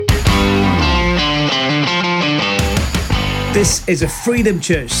This is a Freedom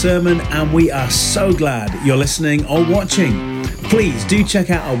Church sermon, and we are so glad you're listening or watching. Please do check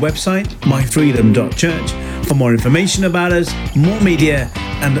out our website, myfreedom.church, for more information about us, more media,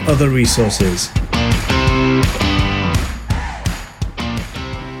 and other resources.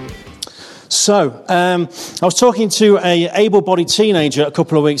 So, I was talking to an able-bodied teenager a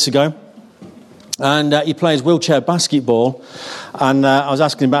couple of weeks ago, and he plays wheelchair basketball, and I was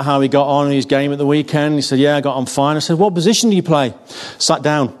asking him about how he got on in his game at the weekend. He said, yeah, I got on fine. I said, what position do you play? Sat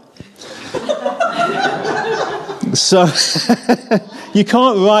down. So, you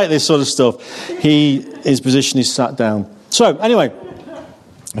can't write this sort of stuff. His position is sat down. So, anyway,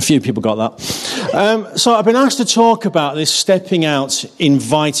 a few people got that. So I've been asked to talk about this stepping out,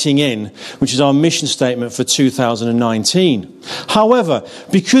 inviting in, which is our mission statement for 2019. However,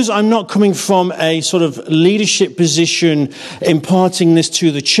 because I'm not coming from a sort of leadership position imparting this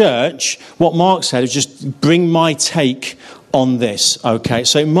to the church, what Mark said is just bring my take on this, okay?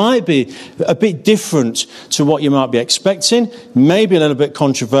 So it might be a bit different to what you might be expecting, maybe a little bit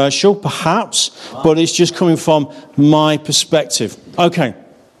controversial, perhaps, but it's just coming from my perspective. Okay.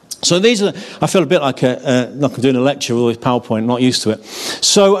 So these are, I feel a bit like like I'm doing a lecture with all this PowerPoint, not used to it.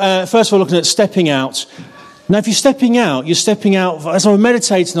 So first of all, looking at stepping out. Now, if you're stepping out, as I'm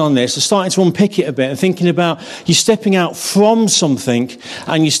meditating on this, I'm starting to unpick it a bit and thinking about you're stepping out from something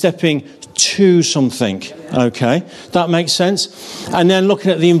and you're stepping to something, okay? That makes sense? And then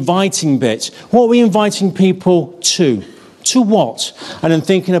looking at the inviting bit. What are we inviting people to? To what? And then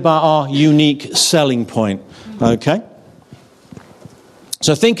thinking about our unique selling point, okay?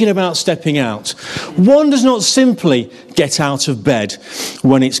 So thinking about stepping out. One does not simply get out of bed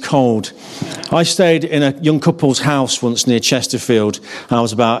when it's cold. I stayed in a young couple's house once near Chesterfield. I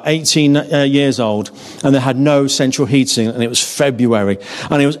was about 18 years old, and they had no central heating, and it was February,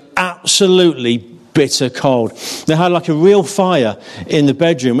 and it was absolutely bitter cold. They had like a real fire in the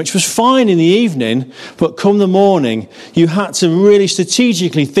bedroom, which was fine in the evening, but come the morning, you had to really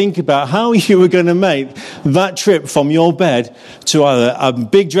strategically think about how you were going to make that trip from your bed to either a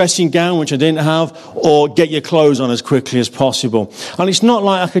big dressing gown, which I didn't have, or get your clothes on as quickly as possible. And it's not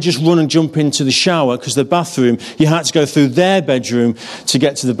like I could just run and jump into the shower, because the bathroom, you had to go through their bedroom to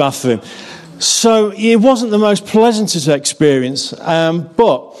get to the bathroom. So it wasn't the most pleasant experience,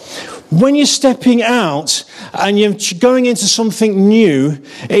 but when you're stepping out and you're going into something new,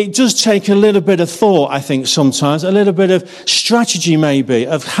 it does take a little bit of thought, I think, sometimes, a little bit of strategy maybe,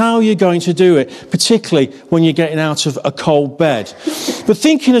 of how you're going to do it, particularly when you're getting out of a cold bed. But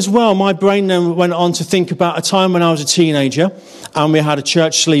thinking as well, my brain then went on to think about a time when I was a teenager, and we had a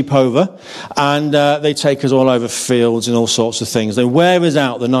church sleepover, and they take us all over fields and all sorts of things. They wear us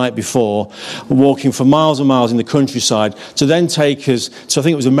out the night before, walking for miles and miles in the countryside, to then take us to, I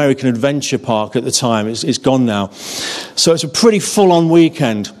think it was American Adventure Park at the time. It's gone now. So it's a pretty full-on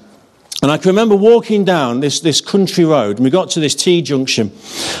weekend. And I can remember walking down this country road, and we got to this T-junction.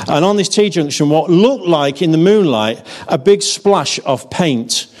 And on this T-junction, what looked like, in the moonlight, a big splash of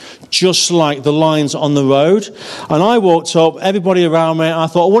paint, just like the lines on the road. And I walked up, everybody around me, and I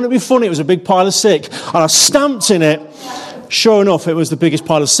thought, wouldn't it be funny? It was a big pile of sick. And I stamped in it. Sure enough, it was the biggest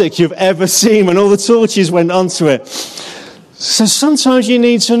pile of sick you've ever seen when all the torches went onto it. So sometimes you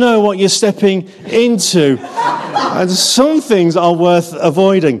need to know what you're stepping into. And some things are worth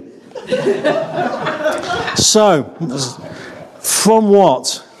avoiding. So, from what?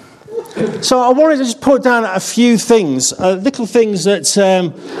 So I wanted to just put down a few things, little things that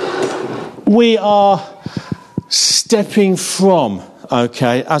we are stepping from,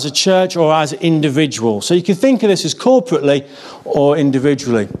 okay, as a church or as individuals. So you can think of this as corporately or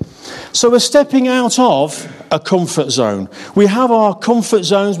individually. So we're stepping out of a comfort zone. We have our comfort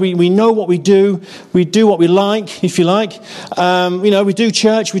zones. We know what we do. We do what we like, if you like. We do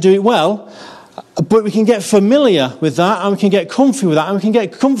church. We do it well. But we can get familiar with that, and we can get comfy with that, and we can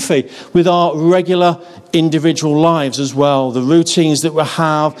get comfy with our regular individual lives as well. The routines that we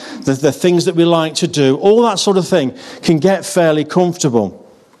have, the things that we like to do, all that sort of thing can get fairly comfortable.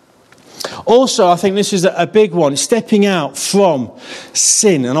 Also, I think this is a big one, stepping out from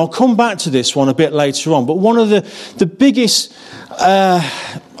sin. And I'll come back to this one a bit later on. But one of the biggest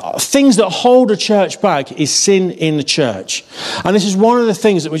things that hold a church back is sin in the church. And this is one of the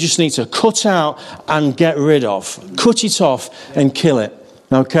things that we just need to cut out and get rid of. Cut it off and kill it.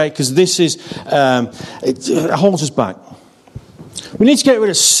 Okay? Because this is, it holds us back. We need to get rid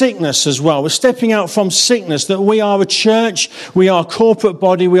of sickness as well. We're stepping out from sickness, that we are a church, we are a corporate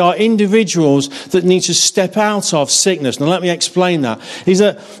body, we are individuals that need to step out of sickness. Now let me explain that. Is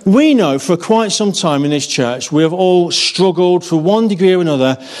that we know for quite some time in this church, we have all struggled to one degree or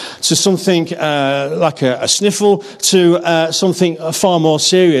another to something like a sniffle, to something far more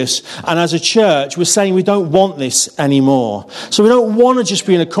serious. And as a church, we're saying we don't want this anymore. So we don't want to just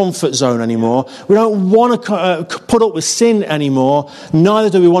be in a comfort zone anymore. We don't want to put up with sin anymore. Neither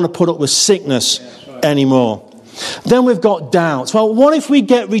do we want to put up with sickness anymore. Then we've got doubts. Well, what if we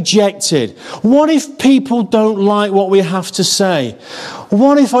get rejected? What if people don't like what we have to say?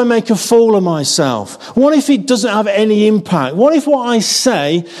 What if I make a fool of myself? What if it doesn't have any impact? What if what I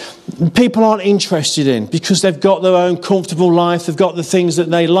say people aren't interested in because they've got their own comfortable life, they've got the things that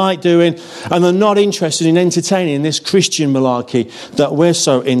they like doing, and they're not interested in entertaining this Christian malarkey that we're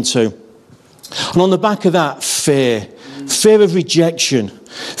so into? And on the back of that, fear. Fear of rejection,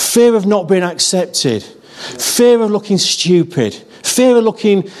 fear of not being accepted, fear of looking stupid, fear of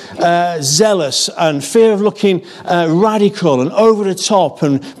looking zealous, and fear of looking radical and over the top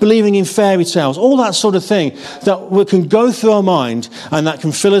and believing in fairy tales, all that sort of thing that can go through our mind and that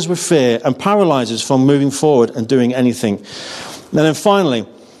can fill us with fear and paralyze us from moving forward and doing anything. And then finally,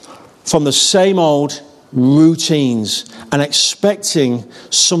 from the same old routines and expecting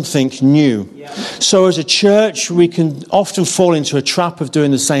something new. So as a church, we can often fall into a trap of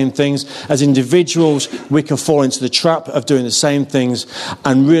doing the same things. As individuals, we can fall into the trap of doing the same things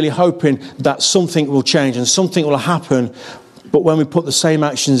and really hoping that something will change and something will happen. But when we put the same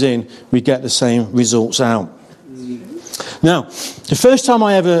actions in, we get the same results out. Now, the first time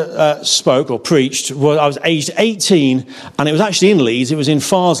I ever spoke or preached was I was aged 18, and it was actually in Leeds. It was in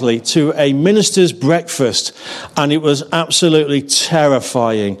Farsley, to a minister's breakfast, and it was absolutely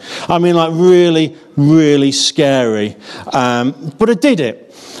terrifying. I mean, like really, really scary. But I did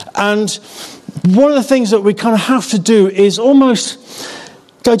it. And one of the things that we kind of have to do is almost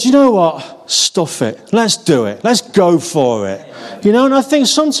go, do you know what? Stuff it. Let's do it. Let's go for it. You know, and I think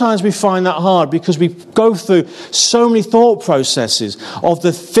sometimes we find that hard because we go through so many thought processes of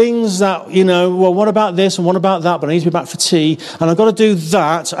the things that, you know, well, what about this and what about that? But I need to be back for tea, and I've got to do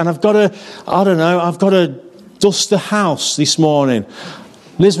that, and I've got to, I don't know, I've got to dust the house this morning.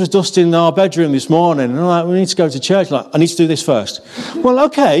 Liz was dusting our bedroom this morning, and I'm like, we need to go to church. Like, I need to do this first. Well,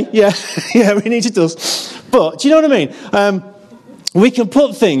 okay, yeah, we need to dust. But do you know what I mean? We can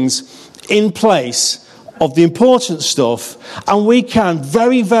put things in place of the important stuff, and we can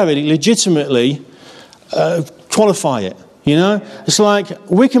very, very legitimately qualify it, you know? It's like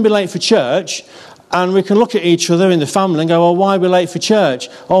we can be late for church, and we can look at each other in the family and go, well, why are we late for church?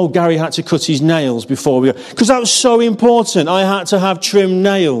 Oh, Gary had to cut his nails before we go. Because that was so important. I had to have trimmed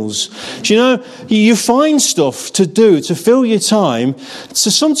nails. Do you know, you find stuff to do to fill your time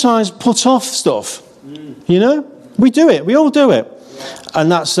to sometimes put off stuff. You know? We do it. We all do it.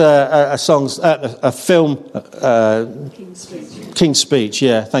 And that's a film, King's Speech.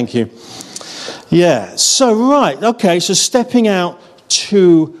 Yeah, thank you. Yeah, so right, okay, so stepping out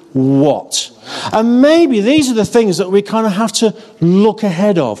to what? And maybe these are the things that we kind of have to look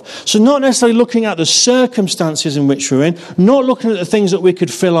ahead of. So not necessarily looking at the circumstances in which we're in, not looking at the things that we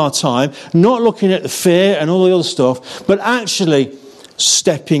could fill our time, not looking at the fear and all the other stuff, but actually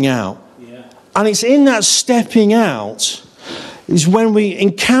stepping out. Yeah. And it's in that stepping out is when we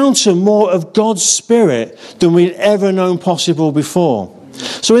encounter more of God's Spirit than we'd ever known possible before.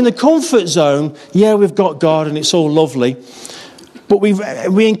 So in the comfort zone, yeah, we've got God and it's all lovely, but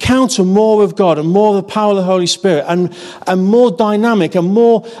we encounter more of God and more of the power of the Holy Spirit and more dynamic and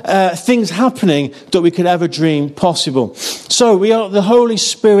more things happening that we could ever dream possible. So we are the Holy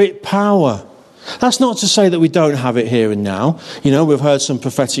Spirit power. That's not to say that we don't have it here and now. You know, we've heard some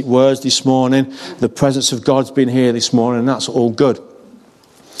prophetic words this morning. The presence of God's been here this morning, and that's all good.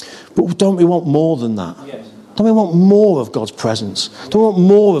 But don't we want more than that? Yes. Don't we want more of God's presence? Don't we want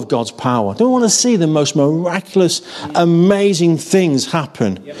more of God's power? Don't we want to see the most miraculous, amazing things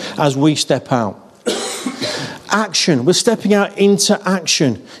happen as we step out? Action. We're stepping out into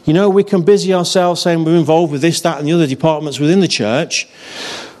action. You know, we can busy ourselves saying we're involved with this, that, and the other departments within the church.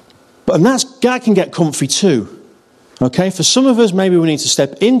 And that can get comfy too. Okay, for some of us, maybe we need to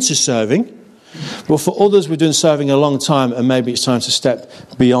step into serving. But for others, we're doing serving a long time, and maybe it's time to step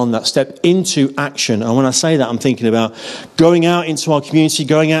beyond that, step into action. And when I say that, I'm thinking about going out into our community,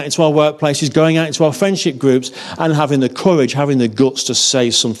 going out into our workplaces, going out into our friendship groups, and having the courage, having the guts to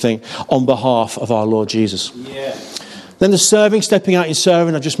say something on behalf of our Lord Jesus. Yeah. Then the serving, stepping out in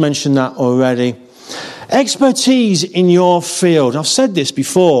serving, I've just mentioned that already. Expertise in your field. I've said this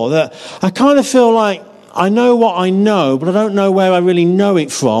before, that I kind of feel like I know what I know, but I don't know where I really know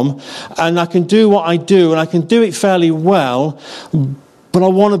it from. And I can do what I do, and I can do it fairly well, but I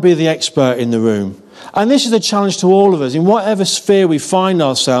want to be the expert in the room. And this is a challenge to all of us in whatever sphere we find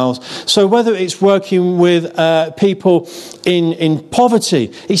ourselves. So whether it's working with people in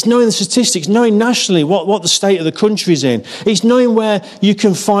poverty, it's knowing the statistics, knowing nationally what the state of the country is in. It's knowing where you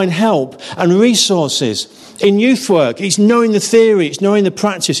can find help and resources. In youth work, it's knowing the theory, it's knowing the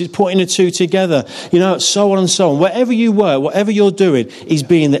practice, it's putting the two together, so on and so on. Wherever you work, whatever you're doing, is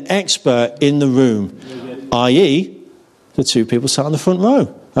being the expert in the room, i.e., the two people sat on the front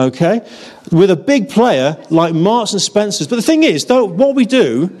row. Okay, with a big player like Marks and Spencer's. But the thing is, though, what we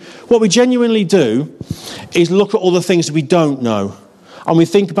genuinely do, is look at all the things that we don't know. And we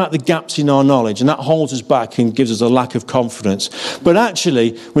think about the gaps in our knowledge, and that holds us back and gives us a lack of confidence. But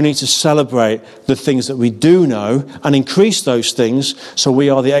actually, we need to celebrate the things that we do know and increase those things so we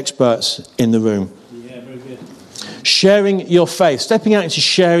are the experts in the room. Sharing your faith, stepping out into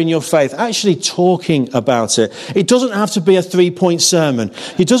sharing your faith, actually talking about it. It doesn't have to be a 3-point sermon.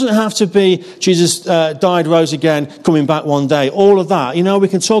 It doesn't have to be Jesus died, rose again, coming back one day. All of that. We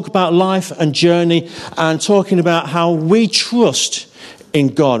can talk about life and journey and talking about how we trust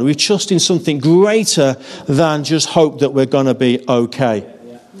in God. We trust in something greater than just hope that we're going to be okay.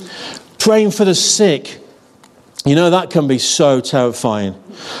 Praying for the sick. That can be so terrifying.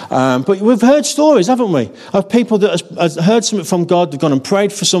 But we've heard stories, haven't we, of people that have heard something from God, they've gone and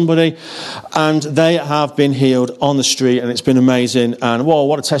prayed for somebody, and they have been healed on the street, and it's been amazing, and whoa,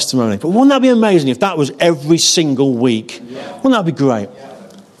 what a testimony. But wouldn't that be amazing if that was every single week? Wouldn't that be great?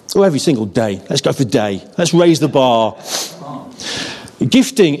 Or every single day. Let's go for day. Let's raise the bar.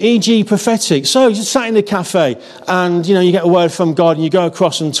 Gifting, e.g. prophetic. So you just sat in the cafe and, you get a word from God and you go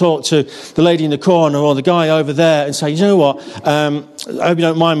across and talk to the lady in the corner or the guy over there and say, you know what, I hope you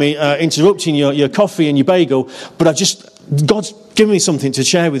don't mind me interrupting your coffee and your bagel, but God's given me something to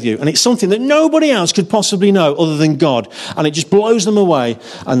share with you. And it's something that nobody else could possibly know other than God. And it just blows them away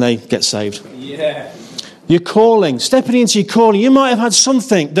and they get saved. Yeah. Your calling, stepping into your calling. You might have had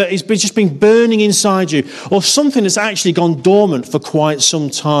something that has just been burning inside you, or something that's actually gone dormant for quite some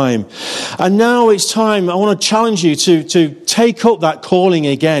time. And now it's time, I want to challenge you to take up that calling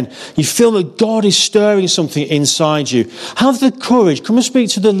again. You feel that God is stirring something inside you. Have the courage. Come and speak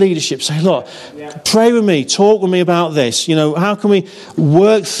to the leadership. Say, look, pray with me, talk with me about this. How can we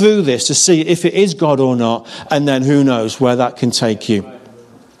work through this to see if it is God or not? And then who knows where that can take you.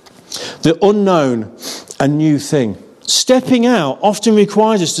 The unknown, a new thing. Stepping out often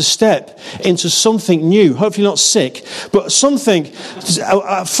requires us to step into something new. Hopefully not sick, but something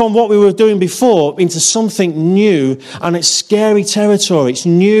from what we were doing before into something new. And it's scary territory. It's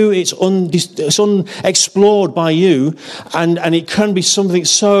new. It's unexplored by you. And it can be something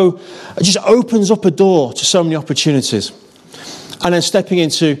so... It just opens up a door to so many opportunities. And then stepping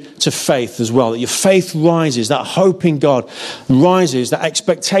into faith as well, that your faith rises, that hope in God rises, that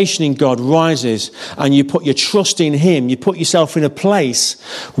expectation in God rises, and you put your trust in Him. You put yourself in a place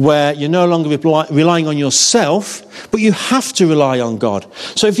where you're no longer relying on yourself, but you have to rely on God.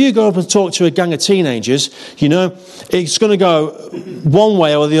 So if you go up and talk to a gang of teenagers, it's going to go one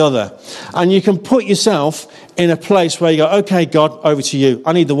way or the other. And you can put yourself in a place where you go, okay, God, over to you.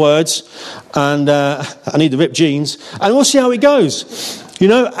 I need the words, and I need the ripped jeans, and we'll see how it goes.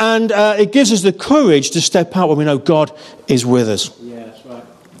 And it gives us the courage to step out when we know God is with us. Yeah, that's right.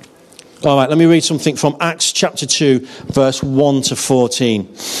 All right, let me read something from Acts chapter 2, verse 1 to 14.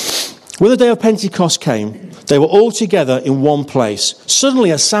 When the day of Pentecost came, they were all together in one place.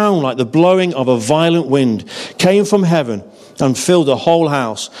 Suddenly a sound like the blowing of a violent wind came from heaven and filled the whole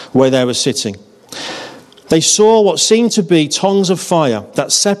house where they were sitting. They saw what seemed to be tongues of fire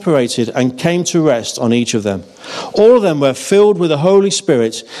that separated and came to rest on each of them. All of them were filled with the Holy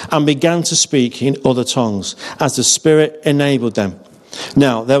Spirit and began to speak in other tongues as the Spirit enabled them.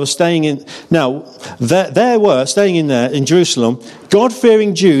 Now, there were staying in there in Jerusalem,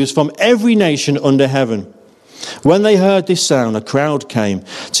 God-fearing Jews from every nation under heaven. When they heard this sound, a crowd came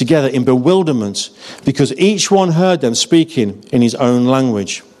together in bewilderment because each one heard them speaking in his own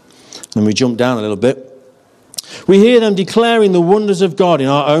language. And we jump down a little bit. We hear them declaring the wonders of God in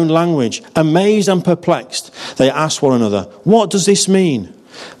our own language. Amazed and perplexed, they asked one another, "What does this mean?"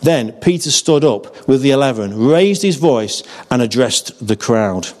 Then Peter stood up with the 11, raised his voice and addressed the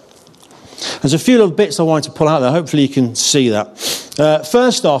crowd. There's a few little bits I wanted to pull out there. Hopefully you can see that.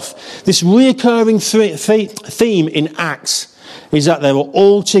 First off, this reoccurring theme in Acts is that they were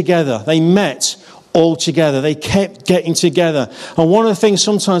all together. They met all together. They kept getting together. And one of the things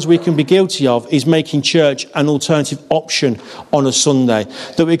sometimes we can be guilty of is making church an alternative option on a Sunday.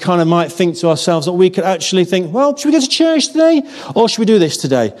 That we kind of might think to ourselves that we could actually think, well, should we go to church today? Or should we do this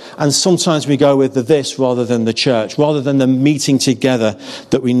today? And sometimes we go with the this rather than the church, rather than the meeting together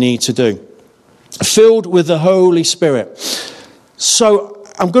that we need to do. Filled with the Holy Spirit. So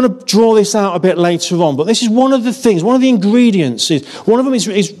I'm going to draw this out a bit later on, but this is one of the things, one of the ingredients. One of them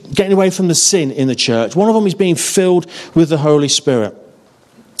is getting away from the sin in the church. One of them is being filled with the Holy Spirit.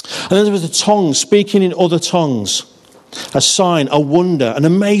 And then there was the tongues, speaking in other tongues. A sign, a wonder, an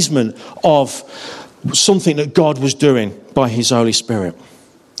amazement of something that God was doing by his Holy Spirit.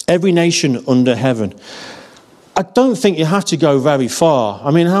 Every nation under heaven. I don't think you have to go very far.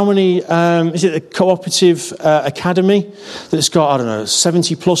 I mean, how many, is it a cooperative academy that's got,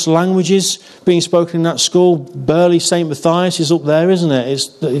 70 plus languages being spoken in that school? Burley St. Matthias is up there, isn't it?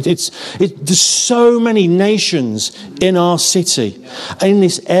 There's so many nations in our city, in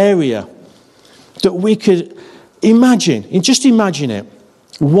this area, that we could imagine, just imagine it.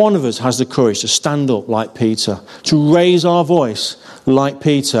 One of us has the courage to stand up like Peter, to raise our voice like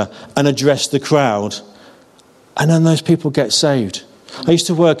Peter and address the crowd. And then those people get saved. I used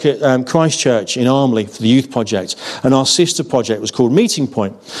to work at Christchurch in Armley for the youth project, and our sister project was called Meeting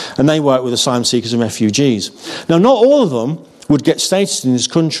Point, and they worked with asylum seekers and refugees. Now, not all of them would get status in this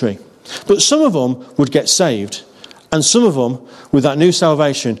country, but some of them would get saved, and some of them, with that new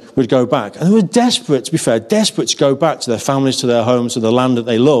salvation, would go back. And they were desperate, to be fair, desperate to go back to their families, to their homes, to the land that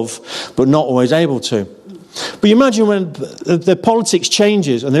they love, but not always able to. But you imagine when the politics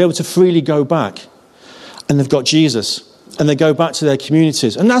changes and they're able to freely go back, and they've got Jesus, and they go back to their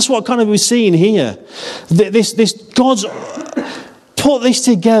communities. And that's what kind of we're seeing here. This God's put this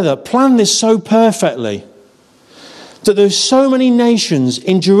together, planned this so perfectly, that there's so many nations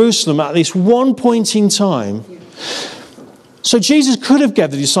in Jerusalem at this one point in time. So Jesus could have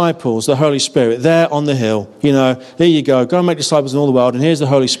given the disciples the Holy Spirit there on the hill. There you go and make disciples in all the world, and here's the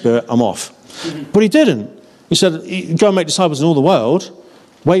Holy Spirit, I'm off. But he didn't. He said, go and make disciples in all the world,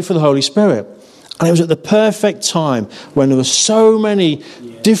 wait for the Holy Spirit. And it was at the perfect time when there were so many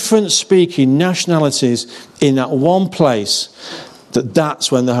different speaking nationalities in that one place,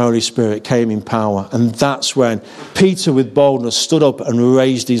 that's when the Holy Spirit came in power. And that's when Peter with boldness stood up and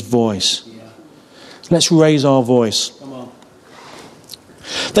raised his voice. Let's raise our voice. Come on.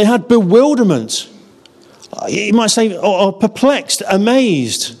 They had bewilderment. You might say, or perplexed,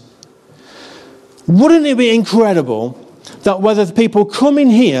 amazed. Wouldn't it be incredible that whether the people come in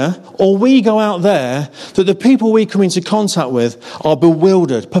here or we go out there, that the people we come into contact with are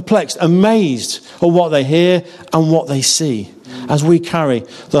bewildered, perplexed, amazed at what they hear and what they see as we carry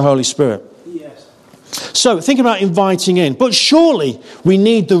the Holy Spirit. Yes. So think about inviting in. But surely we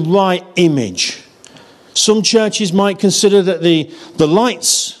need the right image. Some churches might consider that the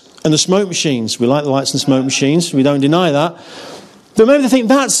lights and the smoke machines, we like the lights and smoke machines, we don't deny that, but maybe they think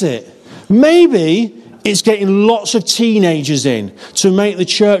that's it. Maybe it's getting lots of teenagers in to make the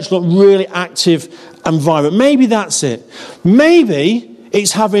church look really active and vibrant. Maybe that's it. Maybe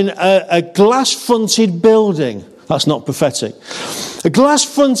it's having a glass-fronted building. That's not prophetic. A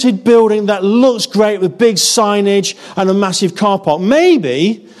glass-fronted building that looks great with big signage and a massive car park.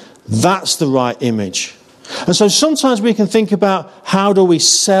 Maybe that's the right image. And so sometimes we can think about, how do we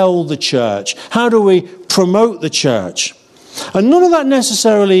sell the church? How do we promote the church? And none of that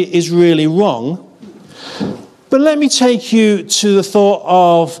necessarily is really wrong. But let me take you to the thought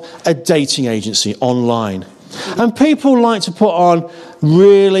of a dating agency online. And people like to put on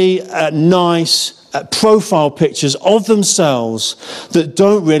really nice profile pictures of themselves that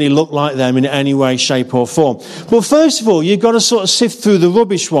don't really look like them in any way, shape or form. Well, first of all, you've got to sort of sift through the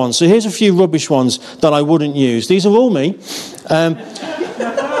rubbish ones. So here's a few rubbish ones that I wouldn't use. These are all me.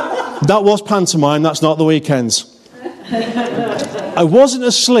 That was pantomime, that's not the weekends. I wasn't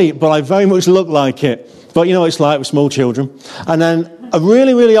asleep, but I very much looked like it. But you know what it's like with small children. And then a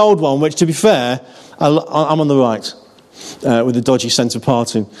really, really old one, which, to be fair, I'm on the right, with the dodgy centre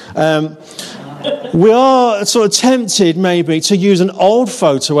parting. We are sort of tempted, maybe, to use an old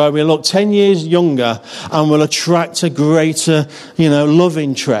photo where we look 10 years younger and will attract a greater, love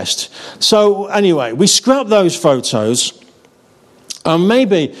interest. So, anyway, we scrap those photos, and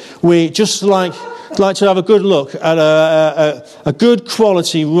maybe we just like to have a good look at a good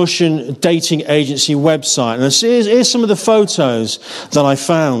quality Russian dating agency website. And here's some of the photos that I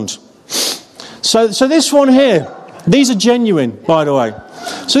found. So this one here, these are genuine, by the way.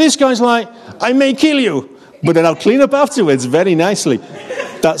 So this guy's like, I may kill you, but then I'll clean up afterwards very nicely.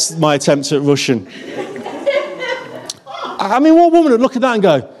 That's my attempt at Russian. I mean, what woman would look at that and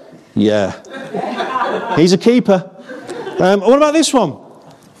go, yeah. He's a keeper. What about this one?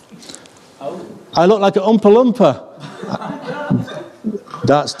 I look like an Oompa Loompa.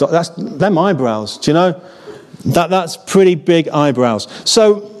 That's them eyebrows. Do you know? That's pretty big eyebrows.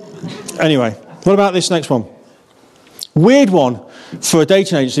 So, anyway, what about this next one? Weird one for a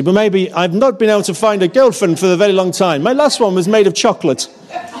dating agency, but maybe I've not been able to find a girlfriend for a very long time. My last one was made of chocolate.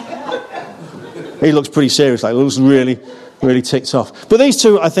 He looks pretty serious, like, looks really, really ticked off. But these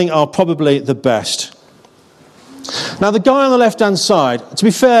two, I think, are probably the best. Now, the guy on the left-hand side, to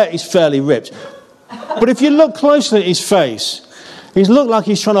be fair, he's fairly ripped. But if you look closely at his face, he looks like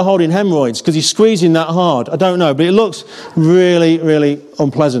he's trying to hold in hemorrhoids because he's squeezing that hard. I don't know, but it looks really, really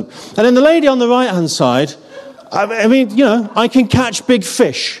unpleasant. And then the lady on the right-hand side, I mean, you know, I can catch big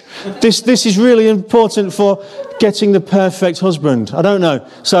fish. This is really important for getting the perfect husband. I don't know.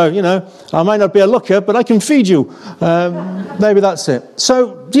 So, you know, I might not be a looker, but I can feed you. Maybe that's it.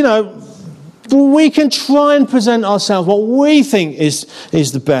 So, you know, we can try and present ourselves what we think is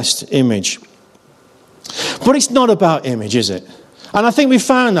the best image. But it's not about image, is it? And I think we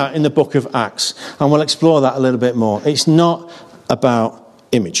found that in the book of Acts, and we'll explore that a little bit more. It's not about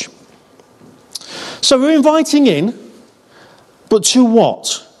image. So we're inviting in, but to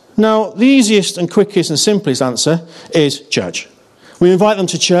what? Now, the easiest and quickest and simplest answer is church. We invite them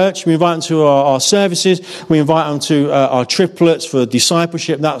to church, we invite them to our services, we invite them to our triplets for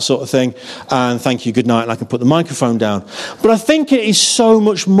discipleship, that sort of thing, and thank you, good night, and I can put the microphone down. But I think it is so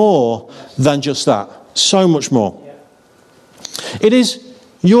much more than just that. So much more. It is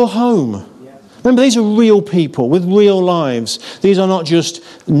your home. Remember, these are real people with real lives. These are not just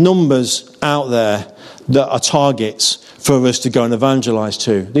numbers out there that are targets for us to go and evangelise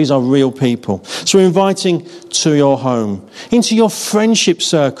to. These are real people. So we're inviting to your home, into your friendship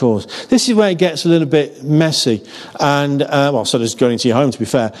circles. This is where it gets a little bit messy. And, so does going into your home, to be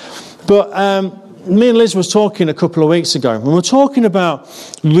fair. But me and Liz was talking a couple of weeks ago, and we're talking about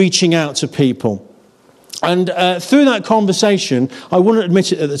reaching out to people. And through that conversation, I wouldn't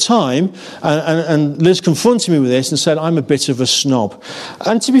admit it at the time, and Liz confronted me with this and said, I'm a bit of a snob.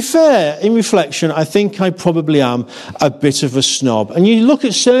 And to be fair, in reflection, I think I probably am a bit of a snob. And you look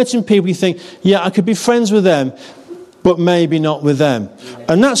at certain people, you think, yeah, I could be friends with them, but maybe not with them.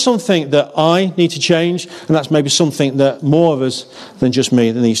 And that's something that I need to change, and that's maybe something that more of us than just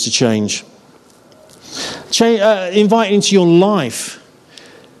me that needs to change. Invite into your life.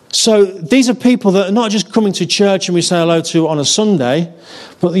 So these are people that are not just coming to church and we say hello to on a Sunday,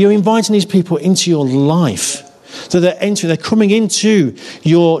 but you're inviting these people into your life. So they're coming into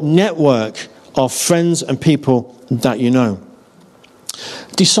your network of friends and people that you know.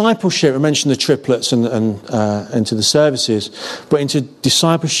 Discipleship, I mentioned the triplets and into the services, but into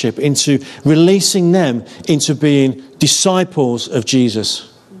discipleship, into releasing them into being disciples of Jesus.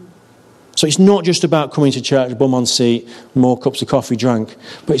 So it's not just about coming to church, bum on seat, more cups of coffee drank,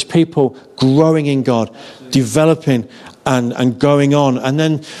 but it's people growing in God, developing and going on. And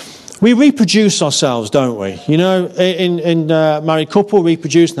then we reproduce ourselves, don't we? You know, in married couple,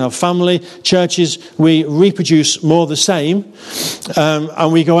 reproduce. Now family, churches, we reproduce more of the same.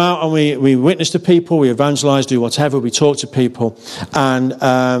 And we go out and we witness to people, we evangelise, do whatever, we talk to people. And,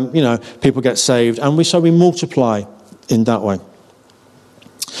 people get saved. And we multiply in that way.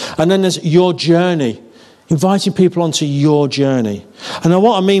 And then there's your journey, inviting people onto your journey. And now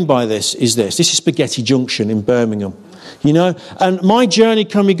what I mean by this is Spaghetti Junction in Birmingham, you know. And my journey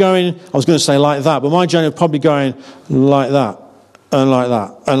can be going, I was going to say like that, but my journey is probably going like that, and like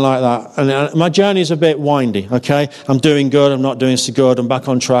that, and like that. And my journey is a bit windy, okay? I'm doing good, I'm not doing so good, I'm back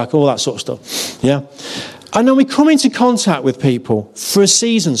on track, all that sort of stuff, yeah? And then we come into contact with people for a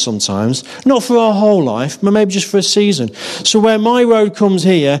season sometimes, not for our whole life, but maybe just for a season. So where my road comes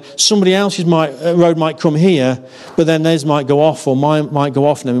here, somebody else's road might come here, but then theirs might go off, or mine might go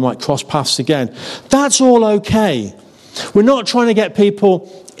off, and then we might cross paths again. That's all okay. We're not trying to get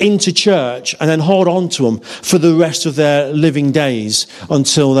people into church and then hold on to them for the rest of their living days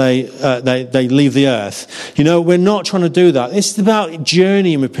until they leave the earth. You know, we're not trying to do that. It's about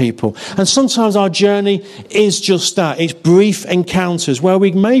journeying with people. And sometimes our journey is just that. It's brief encounters where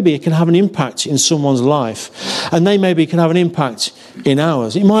it can have an impact in someone's life. And they maybe can have an impact in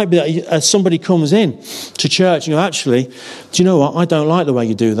ours. It might be that somebody comes in to church and actually, do you know what? I don't like the way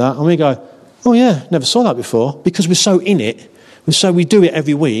you do that. And we go, oh yeah, never saw that before, because we're so in it. So we do it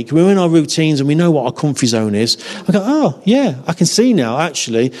every week. We're in our routines and we know what our comfy zone is. I go, oh yeah, I can see now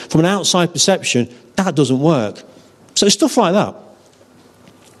actually from an outside perception that doesn't work. So it's stuff like that.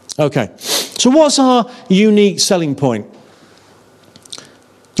 Okay, so what's our unique selling point?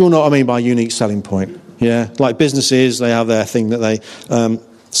 Do you know what I mean by unique selling point? Yeah, like businesses, they have their thing that they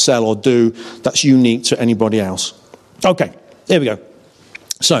sell or do that's unique to anybody else. Okay, here we go.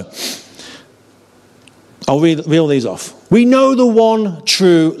 So, I'll reel these off. We know the one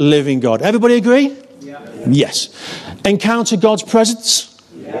true living God. Everybody agree? Yeah. Yes. Encounter God's presence?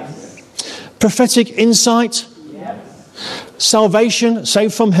 Yes. Prophetic insight? Yes. Salvation,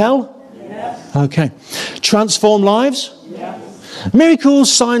 saved from hell? Yes. Okay. Transform lives? Yes.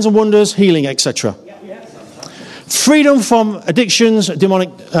 Miracles, signs and wonders, healing, etc. Yes. Freedom from addictions,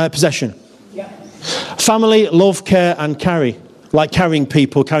 demonic possession. Yes. Family, love, care and carry. Like carrying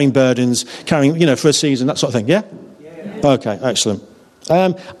people, carrying burdens, carrying, for a season, that sort of thing, yeah? Okay, excellent.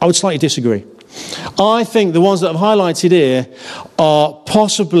 I would slightly disagree. I think the ones that I've highlighted here are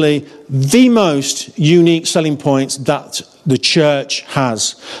possibly the most unique selling points that the church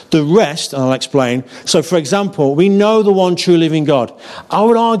has. The rest, and I'll explain. So, for example, we know the one true living God. I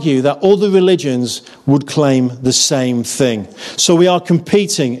would argue that other religions would claim the same thing. So we are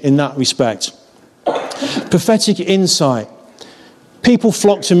competing in that respect. Prophetic insight. People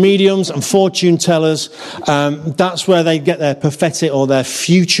flock to mediums and fortune tellers. That's where they get their prophetic or their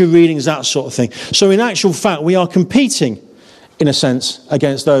future readings, that sort of thing. So in actual fact, we are competing, in a sense,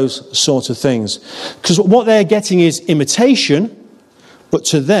 against those sort of things. Because what they're getting is imitation, but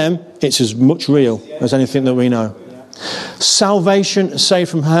to them, it's as much real as anything that we know. Salvation, saved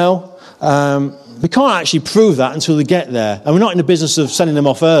from hell. We can't actually prove that until they get there. And we're not in the business of sending them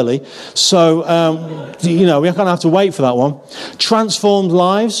off early. So, we're going to have to wait for that one. Transformed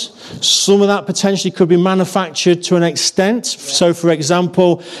lives. Some of that potentially could be manufactured to an extent. So, for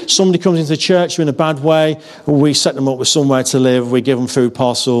example, somebody comes into the church in a bad way. We set them up with somewhere to live. We give them food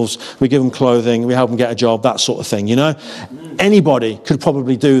parcels. We give them clothing. We help them get a job, that sort of thing, Anybody could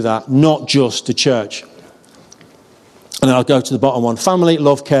probably do that, not just the church. And then I'll go to the bottom one. Family,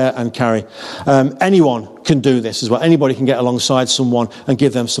 love, care, and carry. Anyone can do this as well. Anybody can get alongside someone and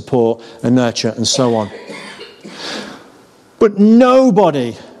give them support and nurture and so on. But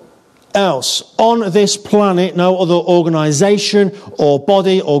nobody else on this planet, no other organisation or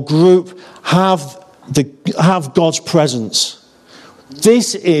body or group have God's presence.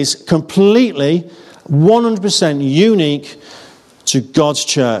 This is completely 100% unique to God's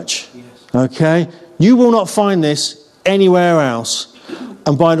church. Okay? You will not find this anywhere else.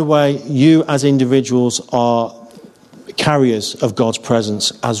 And by the way, you as individuals are carriers of God's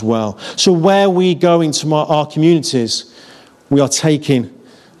presence as well. So where we go into our communities, we are taking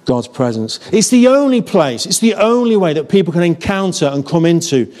God's presence. It's the only place, it's the only way that people can encounter and come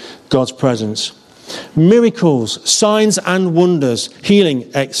into God's presence. Miracles, signs and wonders, healing,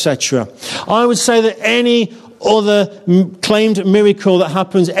 etc. I would say that any other claimed miracle that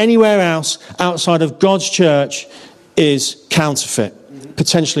happens anywhere else outside of God's church is counterfeit,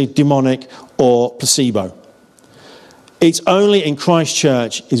 potentially demonic or placebo. It's only in Christ's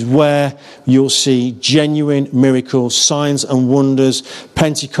church is where you'll see genuine miracles, signs and wonders,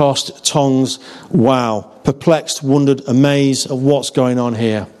 Pentecost, tongues, wow, perplexed, wondered, amazed at what's going on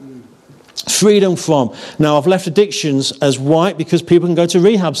here. Freedom from. Now, I've left addictions as white because people can go to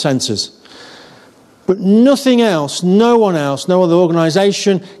rehab centres. But nothing else, no one else, no other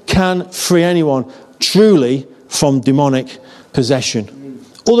organisation can free anyone truly from demonic possession.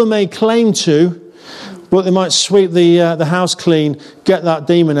 Other may claim to, but they might sweep the house clean, get that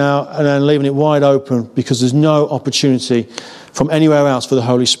demon out, and then leaving it wide open because there's no opportunity from anywhere else for the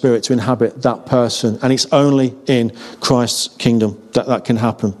Holy Spirit to inhabit that person. And it's only in Christ's kingdom that can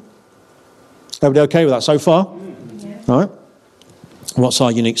happen. Everybody okay with that so far? Yeah. All right. What's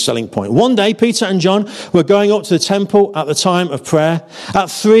our unique selling point? One day, Peter and John were going up to the temple at the time of prayer at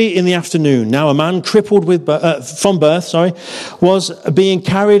 3 p.m. Now, a man crippled from birth, was being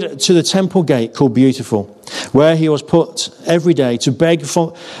carried to the temple gate called Beautiful, where he was put every day to beg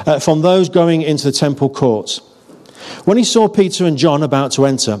from those going into the temple courts. When he saw Peter and John about to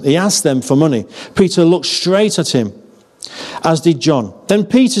enter, he asked them for money. Peter looked straight at him, as did John. Then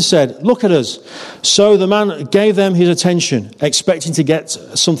Peter said, "Look at us." So the man gave them his attention, expecting to get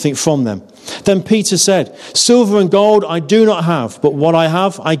something from them. Then Peter said, "Silver and gold I do not have, but what I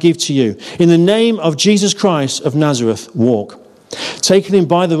have I give to you. In the name of Jesus Christ of Nazareth, walk." Taking him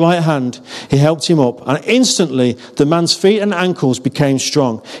by the right hand, he helped him up, and instantly the man's feet and ankles became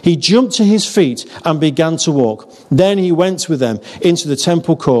strong. He jumped to his feet and began to walk. Then he went with them into the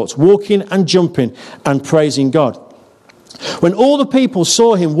temple courts, walking and jumping and praising God. When all the people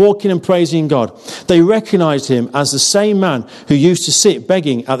saw him walking and praising God, they recognized him as the same man who used to sit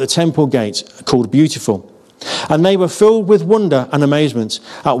begging at the temple gate called Beautiful. And they were filled with wonder and amazement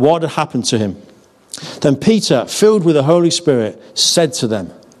at what had happened to him. Then Peter, filled with the Holy Spirit, said to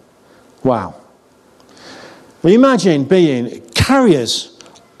them, wow. Imagine being carriers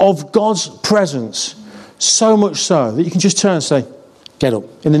of God's presence, so much so that you can just turn and say, get up.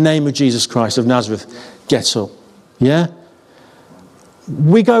 In the name of Jesus Christ of Nazareth, get up. Yeah?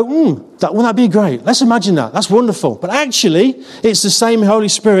 We go, wouldn't that be great? Let's imagine that. That's wonderful. But actually, it's the same Holy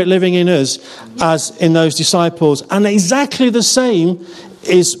Spirit living in us as in those disciples. And exactly the same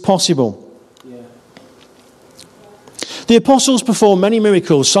is possible. The apostles performed many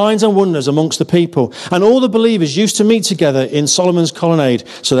miracles, signs and wonders amongst the people. And all the believers used to meet together in Solomon's colonnade.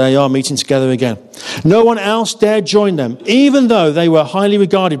 So there you are, meeting together again. No one else dared join them, even though they were highly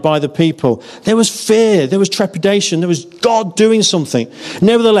regarded by the people. There was fear, there was trepidation, there was God doing something.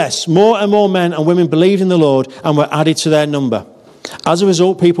 Nevertheless, more and more men and women believed in the Lord and were added to their number. As a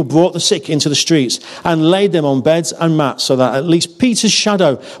result, people brought the sick into the streets and laid them on beds and mats so that at least Peter's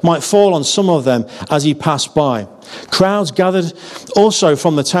shadow might fall on some of them as he passed by. Crowds gathered also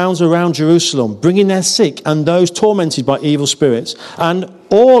from the towns around Jerusalem, bringing their sick and those tormented by evil spirits, and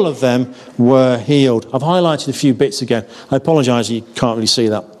all of them were healed. I've highlighted a few bits again. I apologise, you can't really see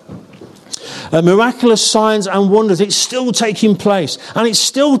that. Miraculous signs and wonders, it's still taking place, and it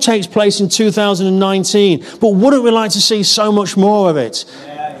still takes place in 2019. But wouldn't we like to see so much more of it?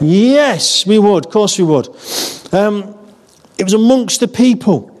 Yeah. Yes, we would. Of course we would. It was amongst the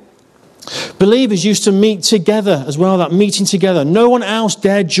people. Believers used to meet together as well, that meeting together. No one else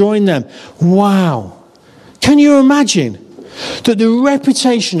dared join them. Wow. Can you imagine that the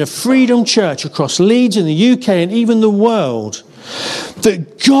reputation of Freedom Church across Leeds in the UK and even the world,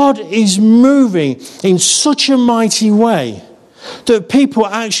 that God is moving in such a mighty way that people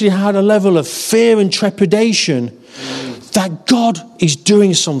actually had a level of fear and trepidation that God is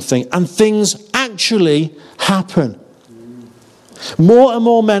doing something and things actually happen. More and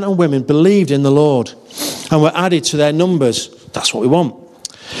more men and women believed in the Lord and were added to their numbers. That's what we want.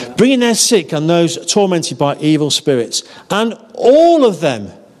 Bringing their sick and those tormented by evil spirits. And all of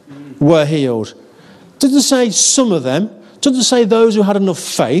them were healed. Doesn't say some of them. Doesn't say those who had enough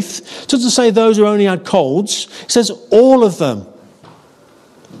faith. Doesn't say those who only had colds. It says all of them.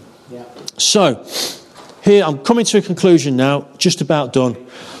 Yeah. So, here I'm coming to a conclusion now, just about done.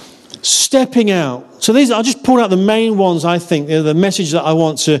 Stepping out. So these, I just pulled out the main ones, I think, the message that I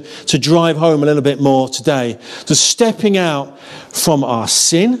want to drive home a little bit more today. The stepping out from our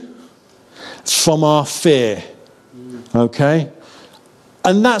sin, from our fear. Okay?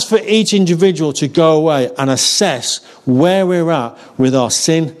 And that's for each individual to go away and assess where we're at with our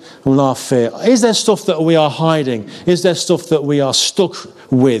sin and our fear. Is there stuff that we are hiding? Is there stuff that we are stuck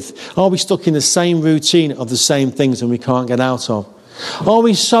with? Are we stuck in the same routine of the same things and we can't get out of? Are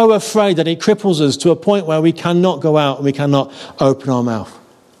we so afraid that it cripples us to a point where we cannot go out and we cannot open our mouth?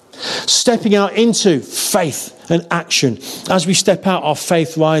 Stepping out into faith and action. As we step out, our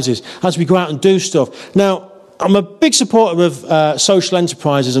faith rises. As we go out and do stuff. Now, I'm a big supporter of social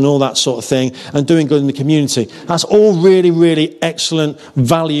enterprises and all that sort of thing and doing good in the community. That's all really, really excellent,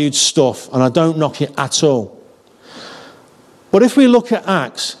 valued stuff, and I don't knock it at all. But if we look at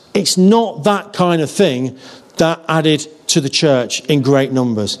Acts, it's not that kind of thing that added to the church in great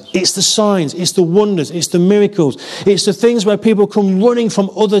numbers. It's the signs, it's the wonders, it's the miracles, it's the things where people come running from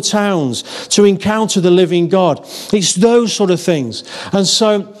other towns to encounter the living God. It's those sort of things. And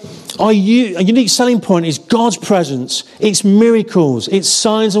so a unique selling point is God's presence, it's miracles, it's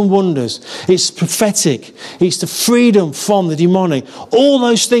signs and wonders, it's prophetic, it's the freedom from the demonic. All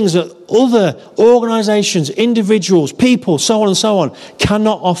those things that other organisations, individuals, people, so on and so on,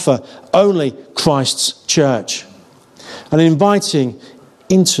 cannot offer. Only Christ's church. And inviting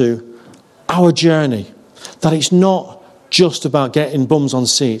into our journey, that it's not just about getting bums on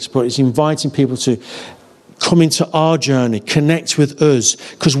seats, but it's inviting people to come into our journey, connect with us,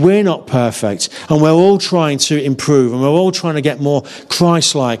 because we're not perfect, and we're all trying to improve, and we're all trying to get more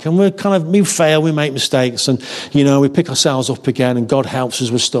Christ-like, and we fail, we make mistakes, and we pick ourselves up again, and God helps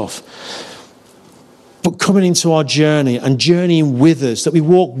us with stuff. But coming into our journey and journeying with us, that we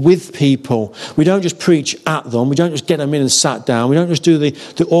walk with people. We don't just preach at them. We don't just get them in and sat down. We don't just do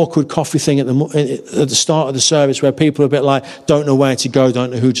the awkward coffee thing at the start of the service where people are a bit like, don't know where to go, don't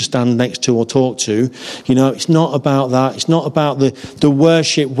know who to stand next to or talk to. It's not about that. It's not about the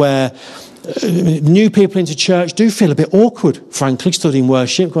worship where new people into church do feel a bit awkward, frankly, studying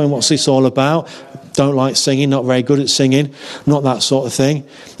worship, going, what's this all about? Don't like singing, not very good at singing, not that sort of thing.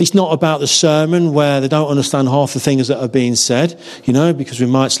 It's not about the sermon where they don't understand half the things that are being said, because we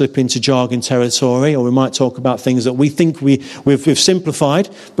might slip into jargon territory, or we might talk about things that we think we've simplified,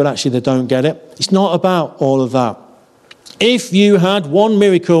 but actually they don't get it. It's not about all of that. If you had one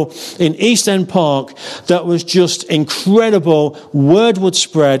miracle in East End Park that was just incredible, word would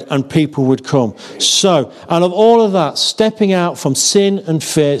spread and people would come. So, out of all of that, stepping out from sin and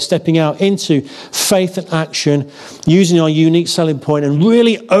fear, stepping out into faith and action, using our unique selling point and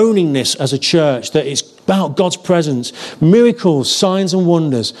really owning this as a church, that it's about God's presence, miracles, signs and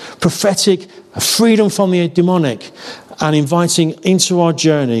wonders, prophetic, freedom from the demonic, and inviting into our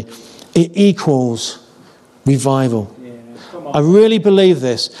journey, it equals revival. I really believe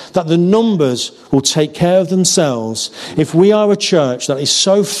this, that the numbers will take care of themselves if we are a church that is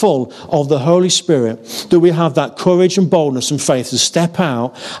so full of the Holy Spirit that we have that courage and boldness and faith to step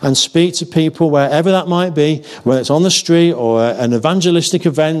out and speak to people wherever that might be, whether it's on the street or an evangelistic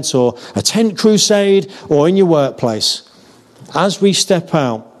event or a tent crusade or in your workplace. As we step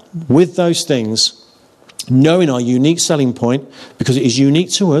out with those things, knowing our unique selling point, because it is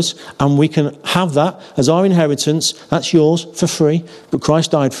unique to us and we can have that as our inheritance, that's yours for free, but Christ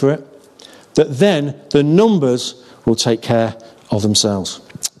died for it, that then the numbers will take care of themselves.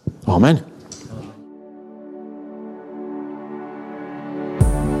 Amen.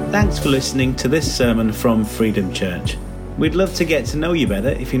 Thanks for listening to this sermon from Freedom Church. We'd love to get to know you better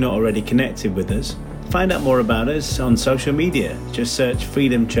if you're not already connected with us. Find out more about us on social media. Just search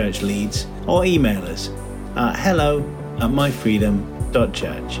Freedom Church Leeds or email us at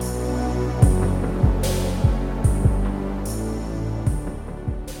hello@myfreedom.church.